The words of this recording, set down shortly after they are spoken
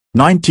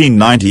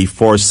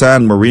1994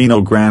 San Marino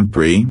Grand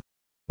Prix?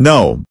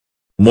 No.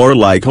 More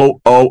like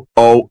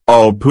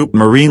poop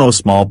Marino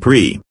Small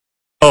Prix.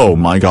 Oh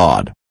my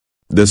god.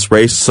 This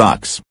race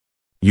sucks.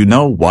 You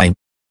know why?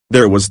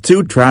 There was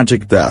 2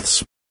 tragic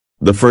deaths.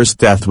 The first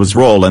death was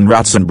Roland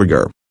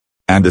Ratzenberger.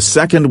 And the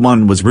second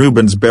one was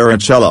Rubens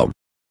Barrichello.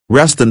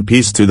 Rest in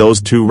peace to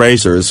those 2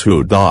 racers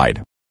who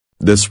died.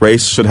 This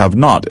race should have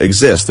not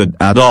existed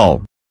at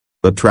all.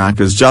 The track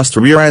is just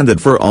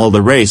rear-ended for all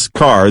the race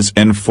cars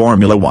in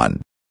Formula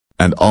 1.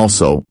 And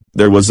also,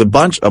 there was a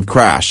bunch of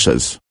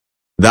crashes.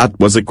 That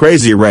was a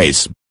crazy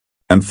race.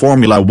 And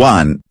Formula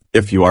 1,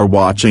 if you are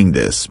watching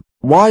this,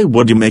 why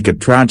would you make a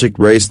tragic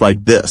race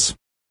like this?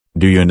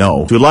 Do you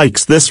know who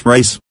likes this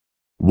race?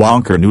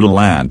 Wonker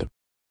Noodleland.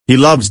 He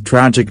loves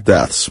tragic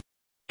deaths.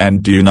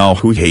 And do you know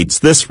who hates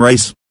this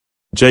race?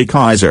 Jay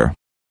Kaiser.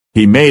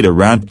 He made a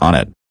rant on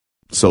it.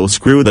 So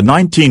screw the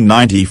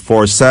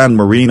 1994 San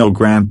Marino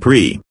Grand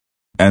Prix.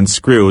 And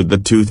screw the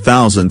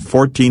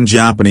 2014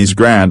 Japanese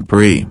Grand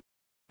Prix.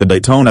 The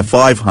Daytona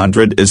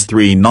 500 is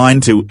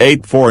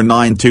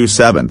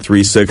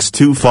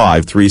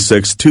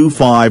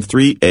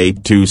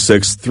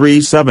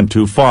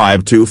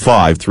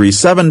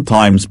 392849273625382637252537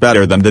 times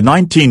better than the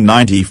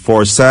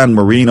 1994 San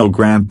Marino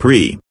Grand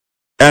Prix.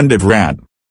 End of rant.